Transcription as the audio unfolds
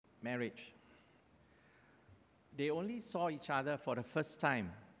marriage. They only saw each other for the first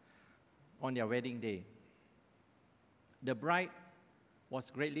time on their wedding day. The bride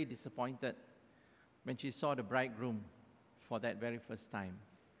was greatly disappointed when she saw the bridegroom for that very first time.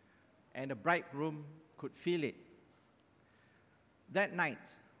 And the bridegroom could feel it. That night,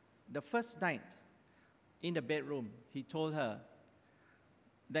 the first night in the bedroom, he told her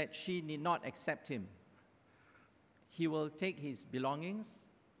that she need not accept him. He will take his belongings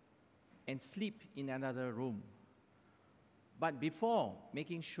and sleep in another room. But before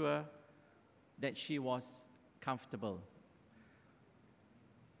making sure that she was comfortable.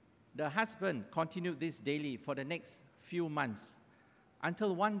 The husband continued this daily for the next few months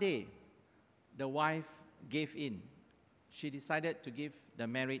until one day the wife gave in. She decided to give the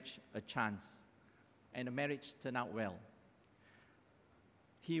marriage a chance, and the marriage turned out well.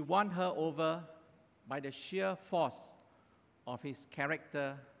 He won her over by the sheer force of his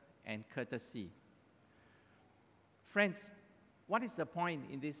character and courtesy. Friends, what is the point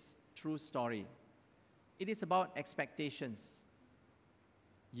in this true story? It is about expectations.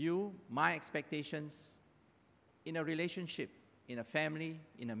 You, my expectations in a relationship, in a family,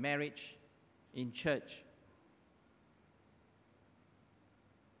 in a marriage, in church.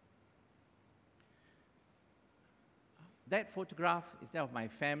 That photograph is that of my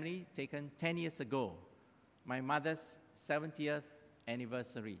family, taken 10 years ago, my mother's 70th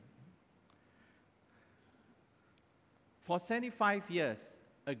anniversary. For 75 years,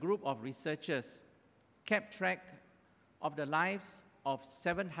 a group of researchers kept track of the lives of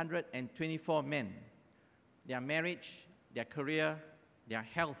 724 men, their marriage, their career, their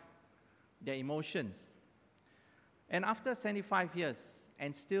health, their emotions. And after 75 years,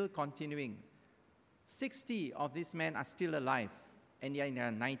 and still continuing, 60 of these men are still alive, and they are in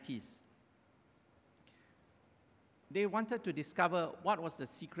their 90s. They wanted to discover what was the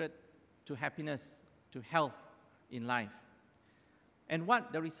secret to happiness, to health in life. And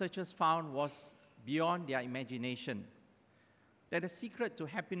what the researchers found was beyond their imagination, that the secret to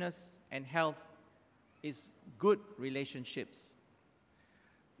happiness and health is good relationships.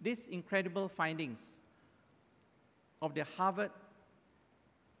 These incredible findings of the Harvard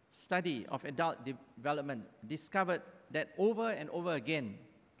study of adult development discovered that over and over again,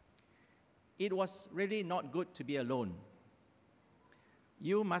 it was really not good to be alone.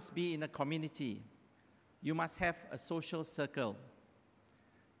 You must be in a community. You must have a social circle.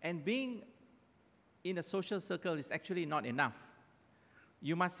 And being in a social circle is actually not enough.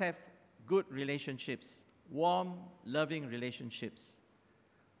 You must have good relationships, warm, loving relationships.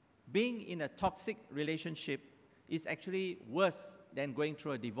 Being in a toxic relationship is actually worse than going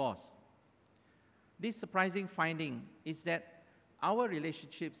through a divorce. This surprising finding is that our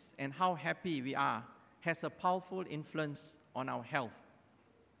relationships and how happy we are has a powerful influence on our health.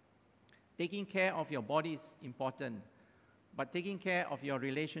 Taking care of your body is important, but taking care of your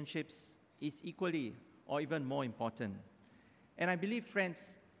relationships is equally or even more important. And I believe,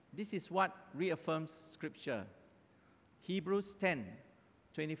 friends, this is what reaffirms Scripture. Hebrews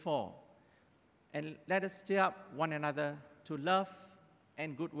 10:24. And let us stir up one another to love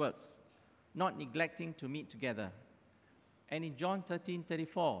and good works, not neglecting to meet together. And in John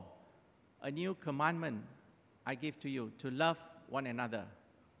 13:34, a new commandment I give to you, to love one another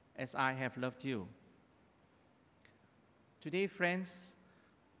as I have loved you. Today, friends,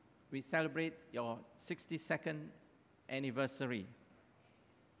 we celebrate your 62nd anniversary.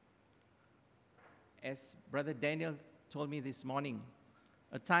 As Brother Daniel told me this morning,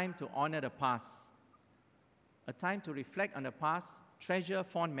 a time to honor the past, a time to reflect on the past, treasure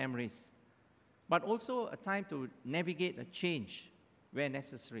fond memories, but also a time to navigate a change where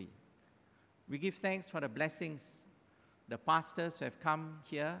necessary. We give thanks for the blessings, the pastors who have come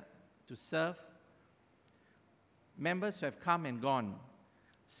here to serve, members who have come and gone,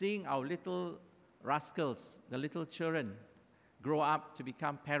 seeing our little rascals, the little children, grow up to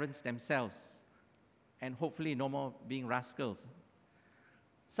become parents themselves, and hopefully no more being rascals.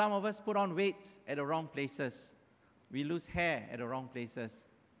 Some of us put on weight at the wrong places. We lose hair at the wrong places.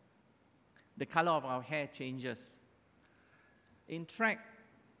 The color of our hair changes. In track,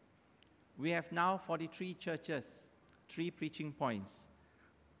 we have now 43 churches, 3 preaching points,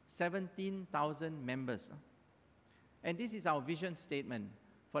 17,000 members. And this is our vision statement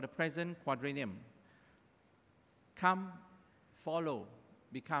for the present quadrennium. Come, follow,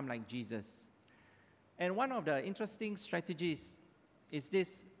 become like Jesus. And one of the interesting strategies is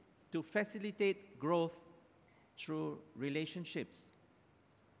this, to facilitate growth through relationships.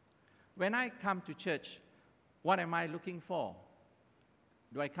 When I come to church, what am I looking for?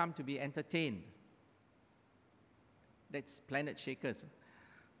 Do I come to be entertained? That's planet shakers.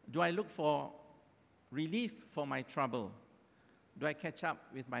 Do I look for relief for my trouble? Do I catch up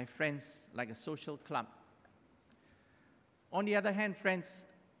with my friends like a social club? On the other hand, friends,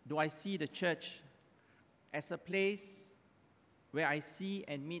 do I see the church as a place where I see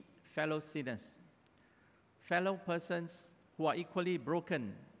and meet fellow sinners, fellow persons who are equally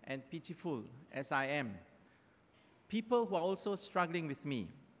broken and pitiful as I am, people who are also struggling with me,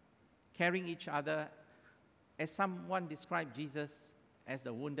 carrying each other, as someone described Jesus as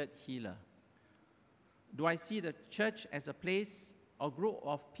a wounded healer? Do I see the church as a place or group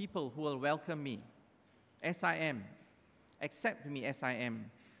of people who will welcome me as I am, accept me as I am,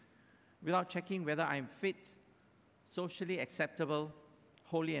 without checking whether I'm fit, socially acceptable,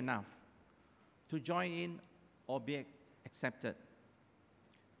 holy enough to join in or be accepted?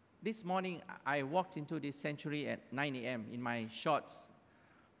 This morning, I walked into this sanctuary at 9 a.m. in my shorts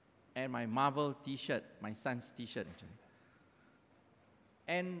and my Marvel t-shirt, my son's t-shirt actually.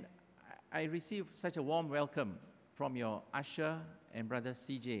 And I received such a warm welcome from your usher and brother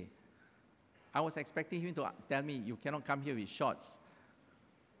CJ. I was expecting him to tell me, you cannot come here with shorts.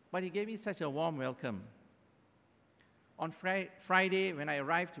 But he gave me such a warm welcome. On Friday, when I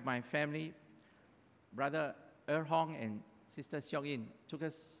arrived with my family, Brother Hong and Sister Seok In took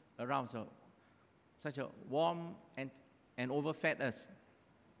us around, so such a warm and overfed us.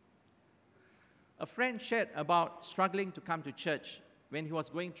 A friend shared about struggling to come to church when he was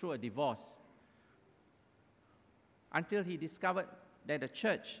going through a divorce, until he discovered that the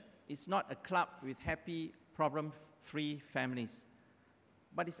church is not a club with happy, problem-free families,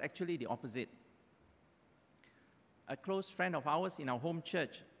 but it's actually the opposite. A close friend of ours in our home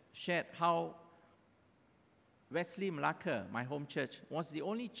church shared how Wesley Malacca, my home church, was the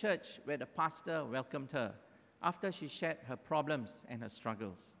only church where the pastor welcomed her after she shared her problems and her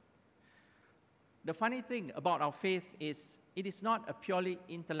struggles. The funny thing about our faith is it is not a purely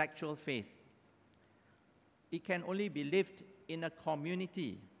intellectual faith. It can only be lived in a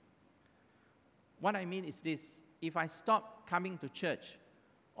community. What I mean is this: if I stop coming to church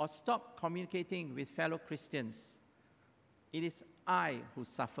or stop communicating with fellow Christians, it is I who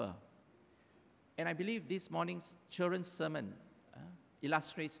suffer. And I believe this morning's children's sermon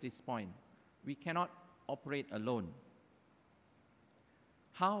illustrates this point. We cannot operate alone.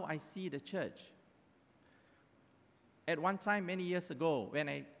 How I see the church. At one time, many years ago, when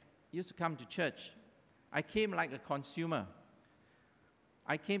I used to come to church, I came like a consumer.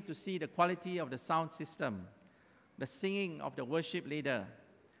 I came to see the quality of the sound system, the singing of the worship leader.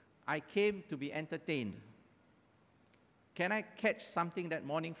 I came to be entertained. Can I catch something that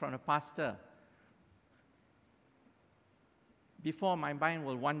morning from the pastor before my mind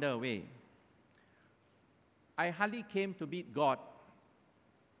will wander away? I hardly came to meet God.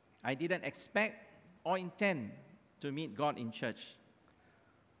 I didn't expect or intend to meet God in church.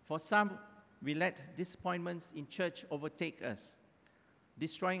 For some, we let disappointments in church overtake us,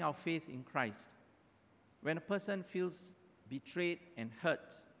 destroying our faith in Christ. When a person feels betrayed and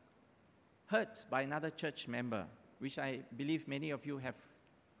hurt by another church member, which I believe many of you have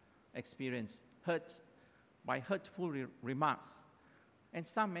experienced, hurt by hurtful remarks, and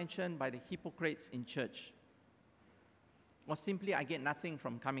some mentioned by the hypocrites in church, or simply I get nothing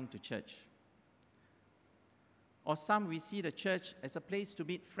from coming to church. Or some, we see the church as a place to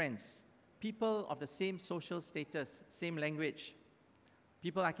meet friends, people of the same social status, same language,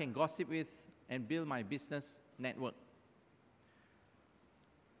 people I can gossip with and build my business network.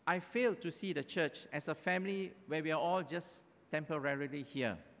 I fail to see the church as a family where we are all just temporarily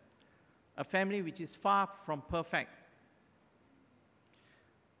here, a family which is far from perfect.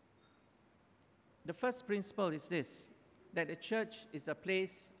 The first principle is this, that the church is a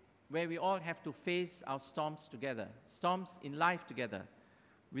place where we all have to face our storms together, storms in life together,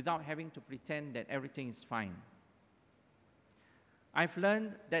 without having to pretend that everything is fine. I've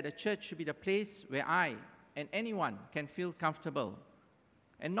learned that the church should be the place where I and anyone can feel comfortable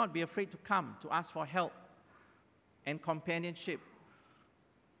and not be afraid to come to ask for help and companionship,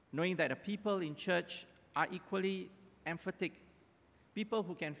 knowing that the people in church are equally empathetic, people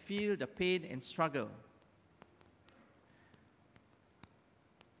who can feel the pain and struggle.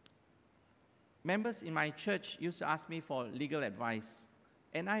 Members in my church used to ask me for legal advice,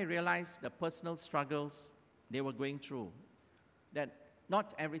 and I realized the personal struggles they were going through, that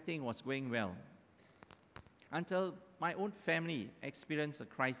not everything was going well, until my own family experienced a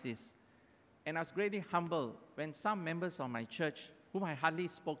crisis. And I was greatly humbled when some members of my church, whom I hardly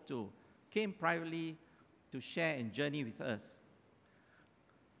spoke to, came privately to share and journey with us.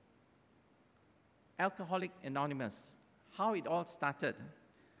 Alcoholics Anonymous, how it all started.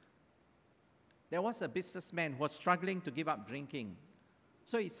 There was a businessman who was struggling to give up drinking,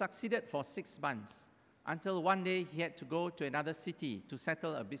 So he succeeded for 6 months until one day he had to go to another city to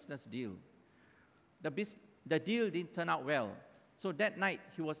settle a business deal. The deal didn't turn out well. So that night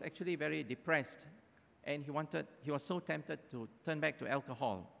he was actually very depressed, and he was so tempted to turn back to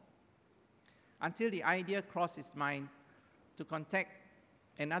alcohol, until the idea crossed his mind to contact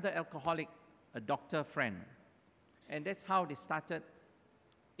another alcoholic, a doctor friend. And that's how they started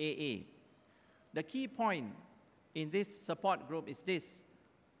AA. The key point in this support group is this: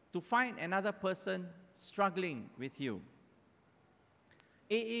 to find another person struggling with you.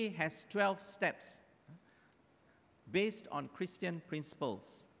 AA has 12 steps based on Christian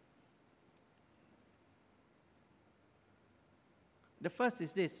principles. The first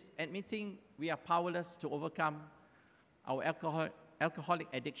is this: admitting we are powerless to overcome our alcoholic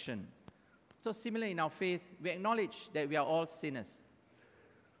addiction. So similar in our faith, we acknowledge that we are all sinners.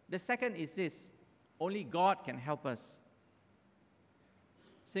 The second is this: only God can help us.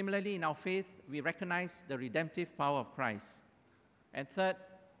 Similarly, in our faith, we recognize the redemptive power of Christ. And third,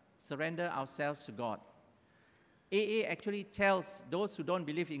 surrender ourselves to God. AA actually tells those who don't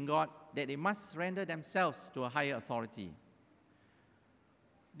believe in God that they must surrender themselves to a higher authority.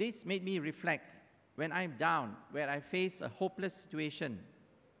 This made me reflect when I'm down, where I face a hopeless situation,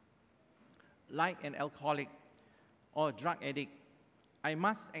 like an alcoholic or a drug addict. I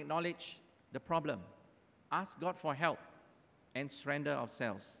must acknowledge the problem, ask God for help, and surrender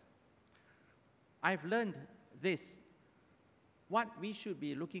ourselves. I've learned this, what we should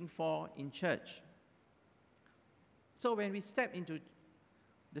be looking for in church. So when we step into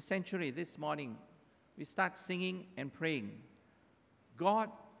the sanctuary this morning, we start singing and praying. God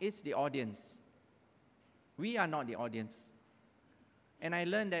is the audience. We are not the audience. And I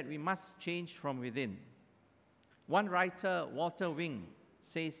learned that we must change from within. One writer, Walter Wing,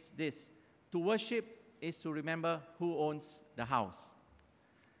 says this: to worship is to remember who owns the house.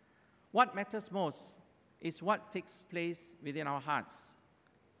 What matters most is what takes place within our hearts.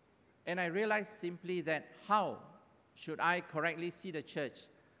 And I realized simply that how should I correctly see the church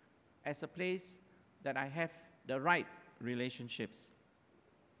as a place that I have the right relationships.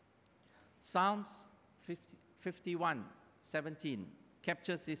 Psalms 51:17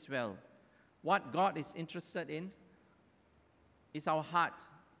 captures this well. What God is interested in is our heart,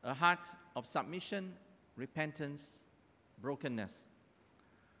 a heart of submission, repentance, brokenness.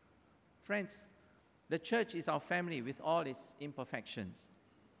 Friends, the church is our family with all its imperfections.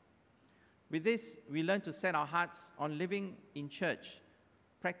 With this, we learn to set our hearts on living in church,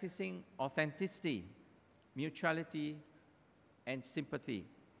 practicing authenticity, mutuality, and sympathy.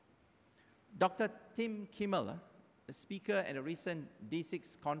 Dr. Tim Kimmel, a speaker at a recent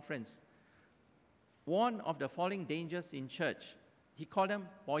D6 conference, warned of the falling dangers in church. He called them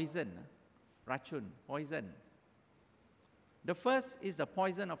poison, racun, poison. The first is the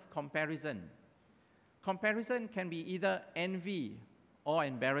poison of comparison. Comparison can be either envy or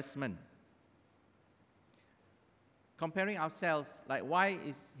embarrassment. Comparing ourselves, like why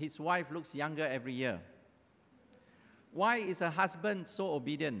is his wife looks younger every year? Why is her husband so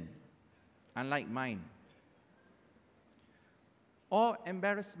obedient, unlike mine? Or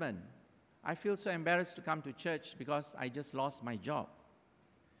embarrassment. I feel so embarrassed to come to church because I just lost my job.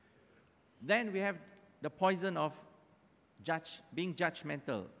 Then we have the poison of being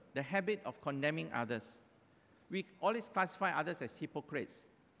judgmental, the habit of condemning others. We always classify others as hypocrites,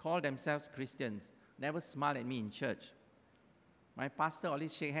 call themselves Christians, never smile at me in church. My pastor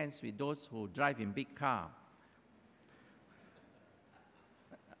always shake hands with those who drive in big car.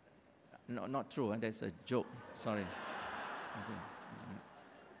 No, not true. That's a joke. Sorry. Okay.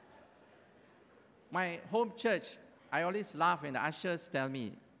 My home church, I always laugh when the ushers tell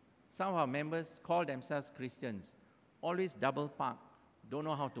me, some of our members call themselves Christians, always double park, don't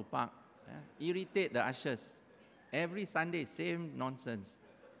know how to park, irritate the ushers. Every Sunday, same nonsense.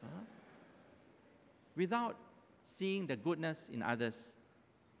 Without seeing the goodness in others,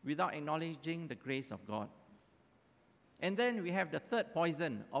 without acknowledging the grace of God. And then we have the third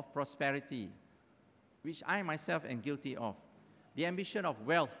poison of prosperity, which I myself am guilty of. The ambition of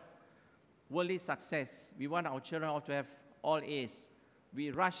wealth, worldly success. We want our children all to have all A's.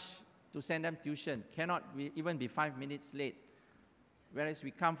 We rush to send them tuition, cannot even be 5 minutes late, whereas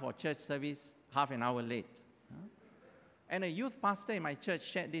we come for church service half an hour late. And a youth pastor in my church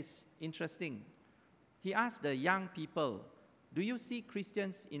shared this interesting. He asked the young people, do you see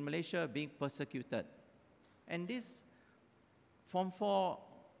Christians in Malaysia being persecuted? And this Form 4,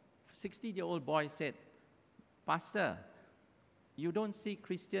 60-year-old boy said, Pastor, you don't see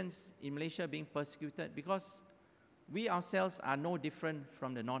Christians in Malaysia being persecuted because we ourselves are no different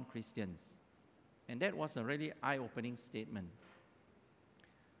from the non-Christians. And that was a really eye-opening statement.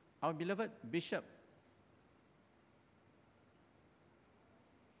 Our beloved Bishop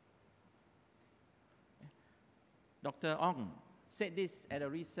Dr. Ong said this at a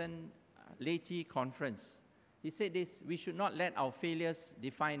recent laity conference. He said this: we should not let our failures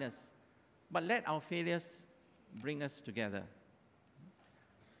define us, but let our failures bring us together.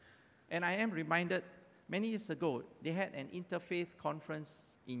 And I am reminded, many years ago, they had an interfaith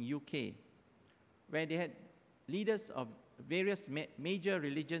conference in UK, where they had leaders of various major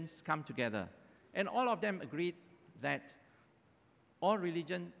religions come together. And all of them agreed that all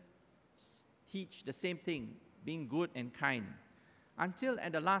religions teach the same thing, being good and kind. Until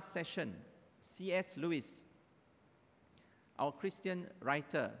at the last session, C.S. Lewis, our Christian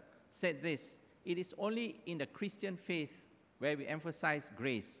writer, said this: it is only in the Christian faith where we emphasize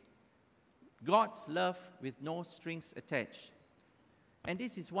grace, God's love with no strings attached. And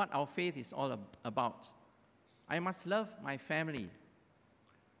this is what our faith is all about. I must love my family,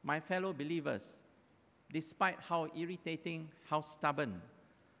 my fellow believers, despite how irritating, how stubborn,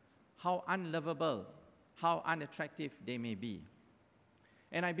 how unlovable, how unattractive they may be.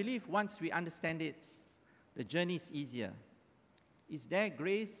 And I believe once we understand it, the journey is easier. Is there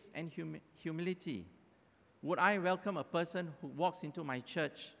grace and humility? Would I welcome a person who walks into my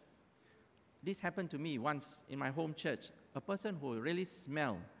church? This happened to me once in my home church. A person who really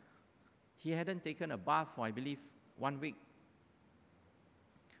smelled. He hadn't taken a bath for, I believe, 1 week.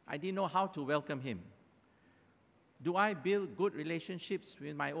 I didn't know how to welcome him. Do I build good relationships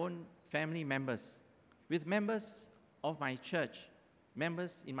with my own family members, with members of my church,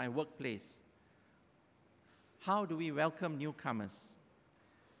 members in my workplace? How do we welcome newcomers?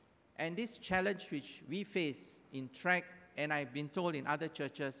 And this challenge which we face in track, and I've been told in other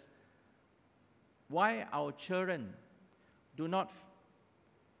churches, why our children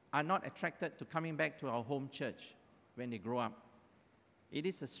are not attracted to coming back to our home church when they grow up. It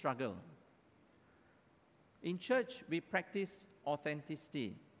is a struggle. In church, we practice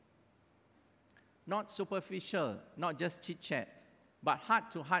authenticity. Not superficial, not just chit-chat, but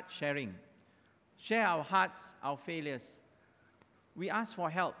heart-to-heart sharing. Share our hearts, our failures. We ask for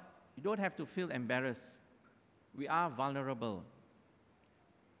help. You don't have to feel embarrassed. We are vulnerable.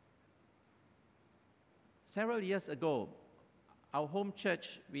 Several years ago, our home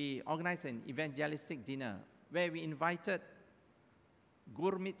church, we organized an evangelistic dinner where we invited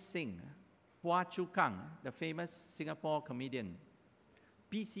Gurmit Singh, Hua Chu Kang, the famous Singapore comedian,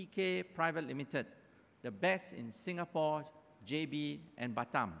 PCK Private Limited, the best in Singapore, JB, and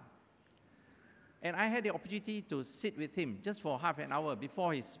Batam. And I had the opportunity to sit with him just for half an hour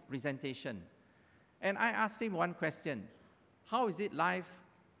before his presentation. And I asked him one question: how is it life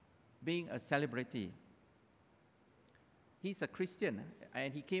being a celebrity? He's a Christian,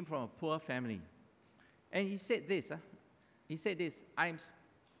 and he came from a poor family. And he said this, I'm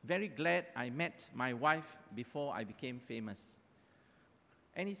very glad I met my wife before I became famous.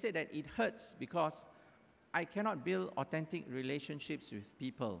 And he said that it hurts because I cannot build authentic relationships with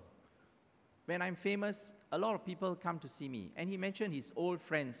people. When I'm famous, a lot of people come to see me. And he mentioned his old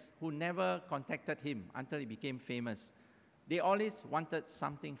friends who never contacted him until he became famous. They always wanted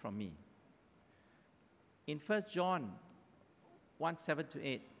something from me. In 1 John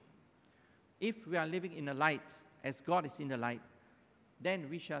 1:7-8, if we are living in the light as God is in the light, then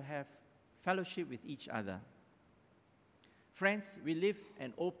we shall have fellowship with each other. Friends, we live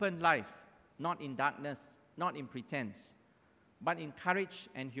an open life, not in darkness, not in pretense, but in courage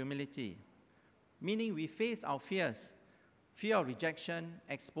and humility, meaning we face our fears, fear of rejection,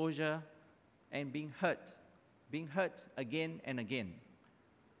 exposure, and being hurt again and again.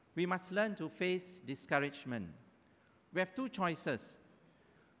 We must learn to face discouragement. We have two choices.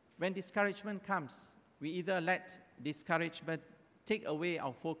 When discouragement comes, we either let discouragement take away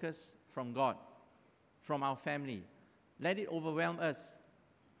our focus from God, from our family, let it overwhelm us,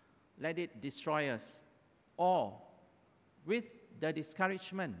 let it destroy us, or with the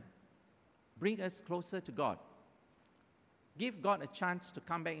discouragement, bring us closer to God. Give God a chance to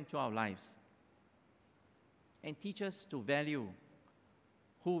come back into our lives and teach us to value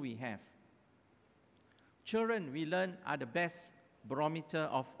who we have. Children, we learn, are the best barometer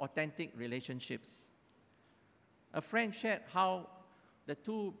of authentic relationships. A friend shared how the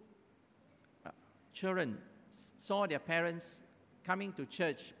two children saw their parents coming to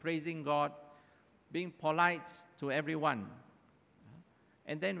church, praising God, being polite to everyone.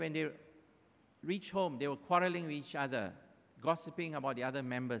 And then when they reached home, they were quarreling with each other, gossiping about the other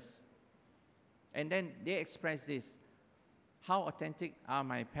members. And then they expressed this: how authentic are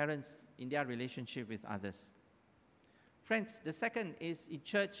my parents in their relationship with others? Friends, the second is, in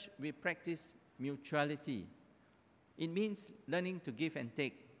church, we practice mutuality. It means learning to give and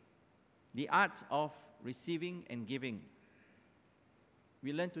take. the art of receiving and giving.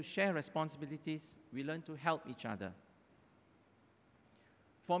 We learn to share responsibilities. We learn to help each other.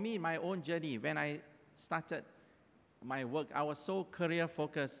 For me, my own journey, when I started my work, I was so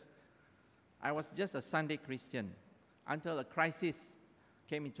career-focused. I was just a Sunday Christian until a crisis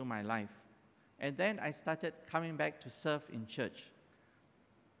came into my life. And then I started coming back to serve in church.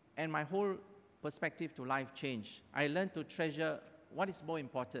 And my whole perspective to life changed. I learned to treasure what is more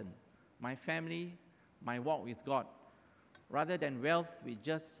important, my family, my walk with God, rather than wealth which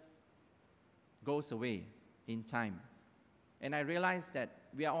just goes away in time. And I realized that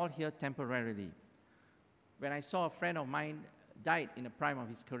we are all here temporarily. When I saw a friend of mine died in the prime of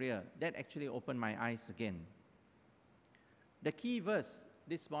his career, that actually opened my eyes again. The key verse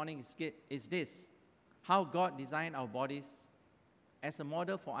this morning is this: how God designed our bodies as a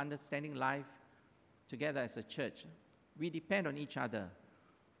model for understanding life together as a church. We depend on each other.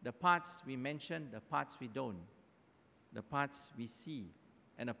 The parts we mention, the parts we don't. The parts we see,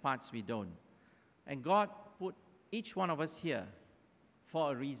 and the parts we don't. And God put each one of us here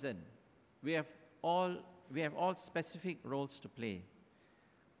for a reason. We have all specific roles to play.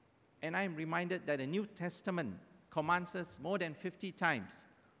 And I'm reminded that the New Testament commands us more than 50 times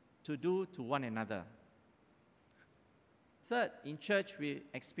to do to one another. Third, in church we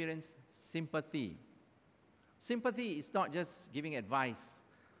experience sympathy. Sympathy is not just giving advice,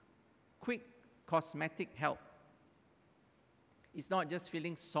 quick cosmetic help. It's not just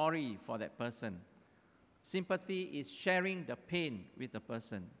feeling sorry for that person. Sympathy is sharing the pain with the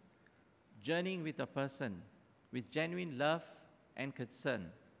person, journeying with the person with genuine love and concern.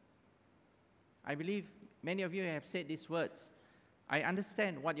 I believe many of you have said these words. I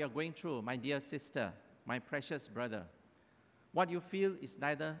understand what you're going through, my dear sister, my precious brother. What you feel is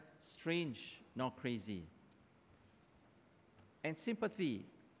neither strange nor crazy. And sympathy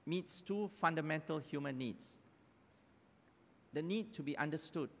meets two fundamental human needs: the need to be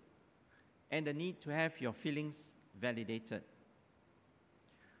understood and the need to have your feelings validated.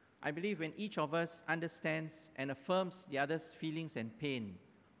 I believe when each of us understands and affirms the other's feelings and pain,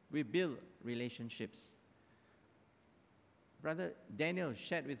 we build relationships. Brother Daniel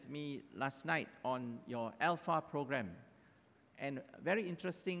shared with me last night on your Alpha program, and a very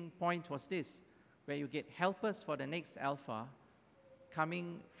interesting point was this, where you get helpers for the next Alpha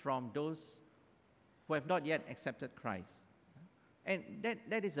coming from those who have not yet accepted Christ. And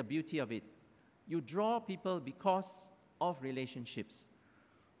that is the beauty of it. You draw people because of relationships.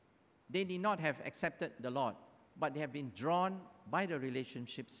 They need not have accepted the Lord, but they have been drawn by the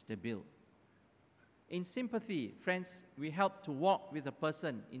relationships they build. In sympathy, friends, we help to walk with a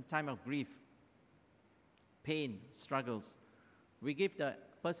person in time of grief, pain, struggles. We give the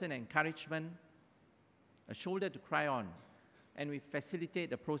person encouragement, a shoulder to cry on, and we facilitate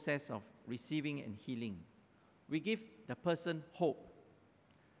the process of receiving and healing. We give the person hope.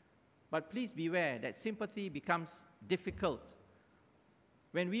 But please beware that sympathy becomes difficult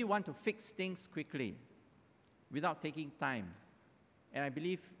when we want to fix things quickly without taking time. And I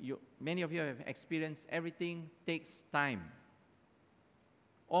believe many of you have experienced everything takes time.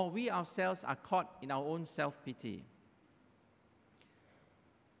 Or we ourselves are caught in our own self-pity.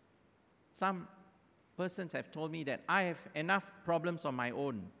 Some persons have told me that I have enough problems on my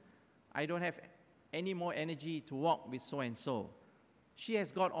own. I don't have any more energy to walk with so-and-so. She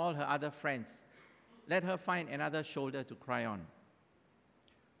has got all her other friends. Let her find another shoulder to cry on.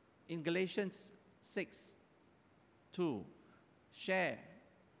 In Galatians 6:2, share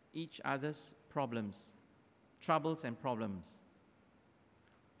each other's problems, troubles and problems.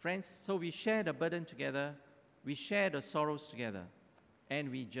 Friends, so we share the burden together, we share the sorrows together,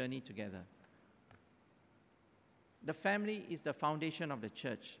 and we journey together. The family is the foundation of the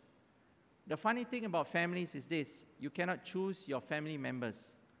church. The funny thing about families is this: you cannot choose your family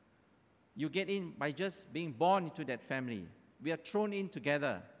members. You get in by just being born into that family. We are thrown in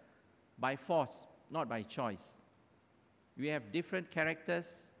together by force, not by choice. We have different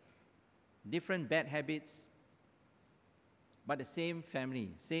characters, different bad habits, but the same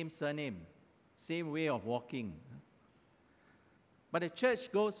family, same surname, same way of walking. But the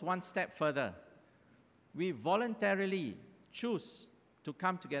church goes one step further. We voluntarily choose to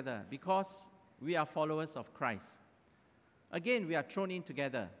come together because we are followers of Christ. Again, we are thrown in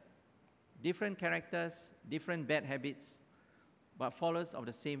together. Different characters, different bad habits, but followers of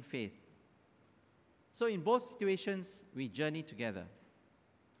the same faith. So in both situations, we journey together.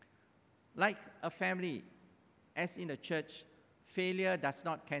 Like a family, as in the church, failure does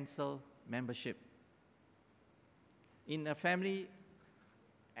not cancel membership. In a family,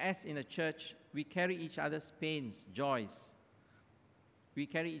 as in a church, we carry each other's pains, joys. We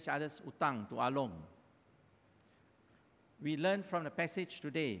carry each other's utang to along. We learn from the passage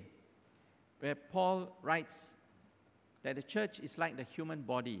today where Paul writes that the church is like the human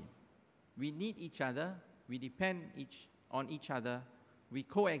body. We need each other, we depend on each other, we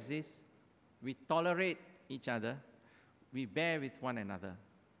coexist, we tolerate each other, we bear with one another.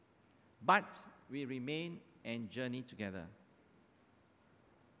 But we remain and journey together.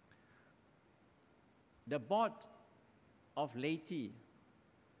 The board of laity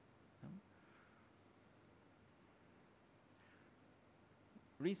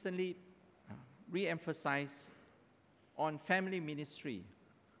recently re-emphasized on family ministry.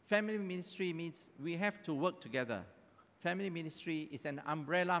 Family ministry means we have to work together. Family ministry is an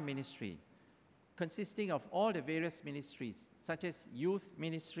umbrella ministry consisting of all the various ministries, such as youth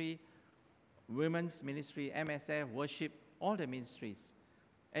ministry, women's ministry, MSF, worship, all the ministries.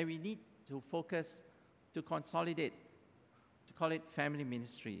 And we need to focus to consolidate, to call it family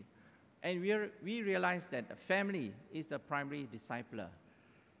ministry. And we realize that the family is the primary discipler.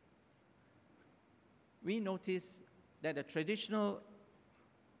 We notice that the traditional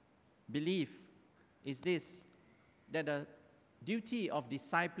belief is this, that the duty of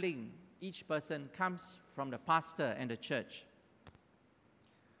discipling each person comes from the pastor and the church.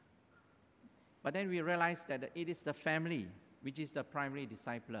 But then we realize that it is the family which is the primary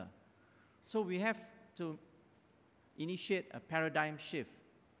discipler. So we have to initiate a paradigm shift.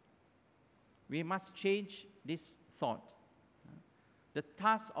 We must change this thought. The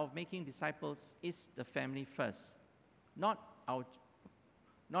task of making disciples is the family first, not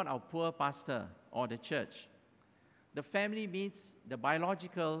our poor pastor or the church. The family means the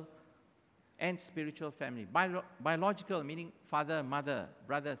biological and spiritual family. Biological meaning father, mother,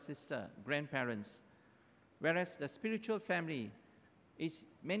 brother, sister, grandparents. Whereas the spiritual family is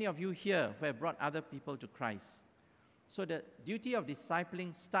many of you here who have brought other people to Christ. So the duty of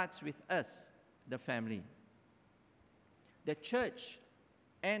discipling starts with us, the family. The church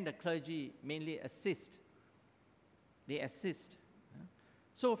and the clergy mainly assist. They assist.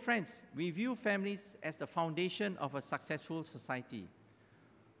 So friends, we view families as the foundation of a successful society.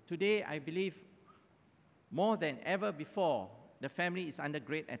 Today, I believe more than ever before, the family is under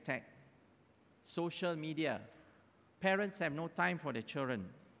great attack. Social media, parents have no time for their children.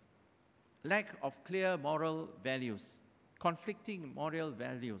 Lack of clear moral values, conflicting moral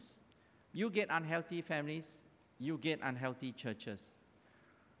values. You get unhealthy families, you get unhealthy churches.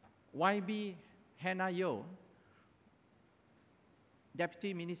 YB Hannah Yeoh,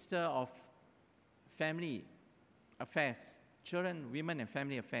 Deputy Minister of Family Affairs, Children, Women and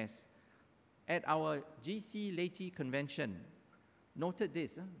Family Affairs, at our GC Laity Convention, noted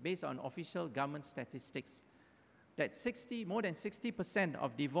this, based on official government statistics, that more than 60%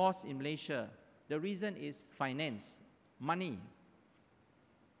 of divorce in Malaysia, the reason is finance, money.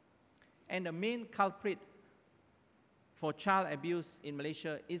 And the main culprit for child abuse in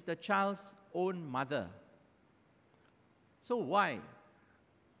Malaysia is the child's own mother. So why?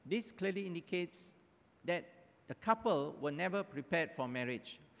 This clearly indicates that the couple were never prepared for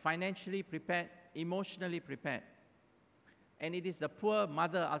marriage, financially prepared, emotionally prepared. And it is the poor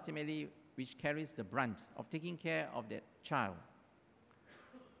mother ultimately which carries the brunt of taking care of that child.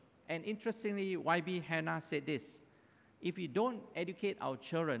 And interestingly, YB Hannah said this, if we don't educate our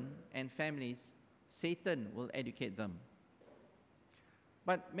children and families, Satan will educate them.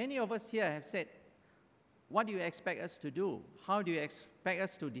 But many of us here have said, what do you expect us to do? How do you expect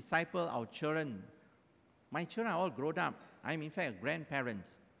us to disciple our children? My children are all grown up. I'm in fact a grandparent.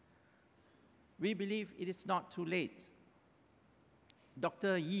 We believe it is not too late.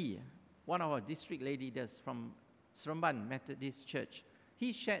 Dr. Yi, one of our district lay leaders from Seremban Methodist Church,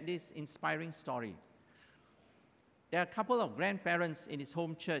 he shared this inspiring story. There are a couple of grandparents in his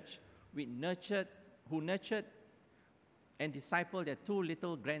home church who nurtured and discipled their two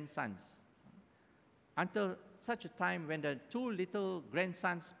little grandsons until such a time when the two little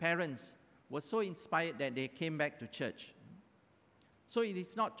grandsons' parents were so inspired that they came back to church. So it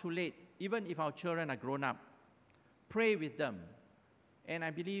is not too late, even if our children are grown up. Pray with them. And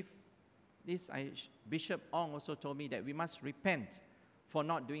I believe Bishop Ong also told me that we must repent for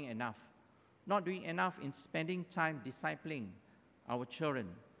not doing enough. Not doing enough in spending time discipling our children,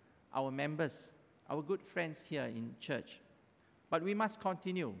 our members, our good friends here in church. But we must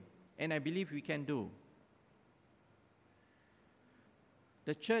continue, and I believe we can do.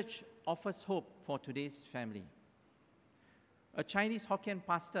 The church offers hope for today's family. A Chinese Hokkien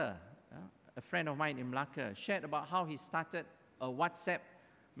pastor, a friend of mine in Malacca, shared about how he started a WhatsApp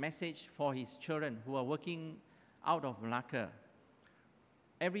message for his children who are working out of Malacca.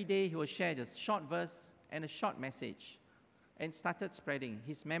 Every day he will share just a short verse and a short message. and started spreading.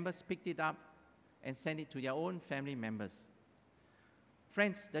 His members picked it up and sent it to their own family members.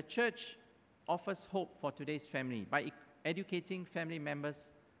 Friends, the church offers hope for today's family by educating family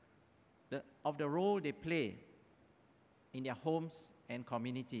members of the role they play in their homes and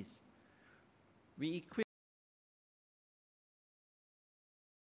communities. We equip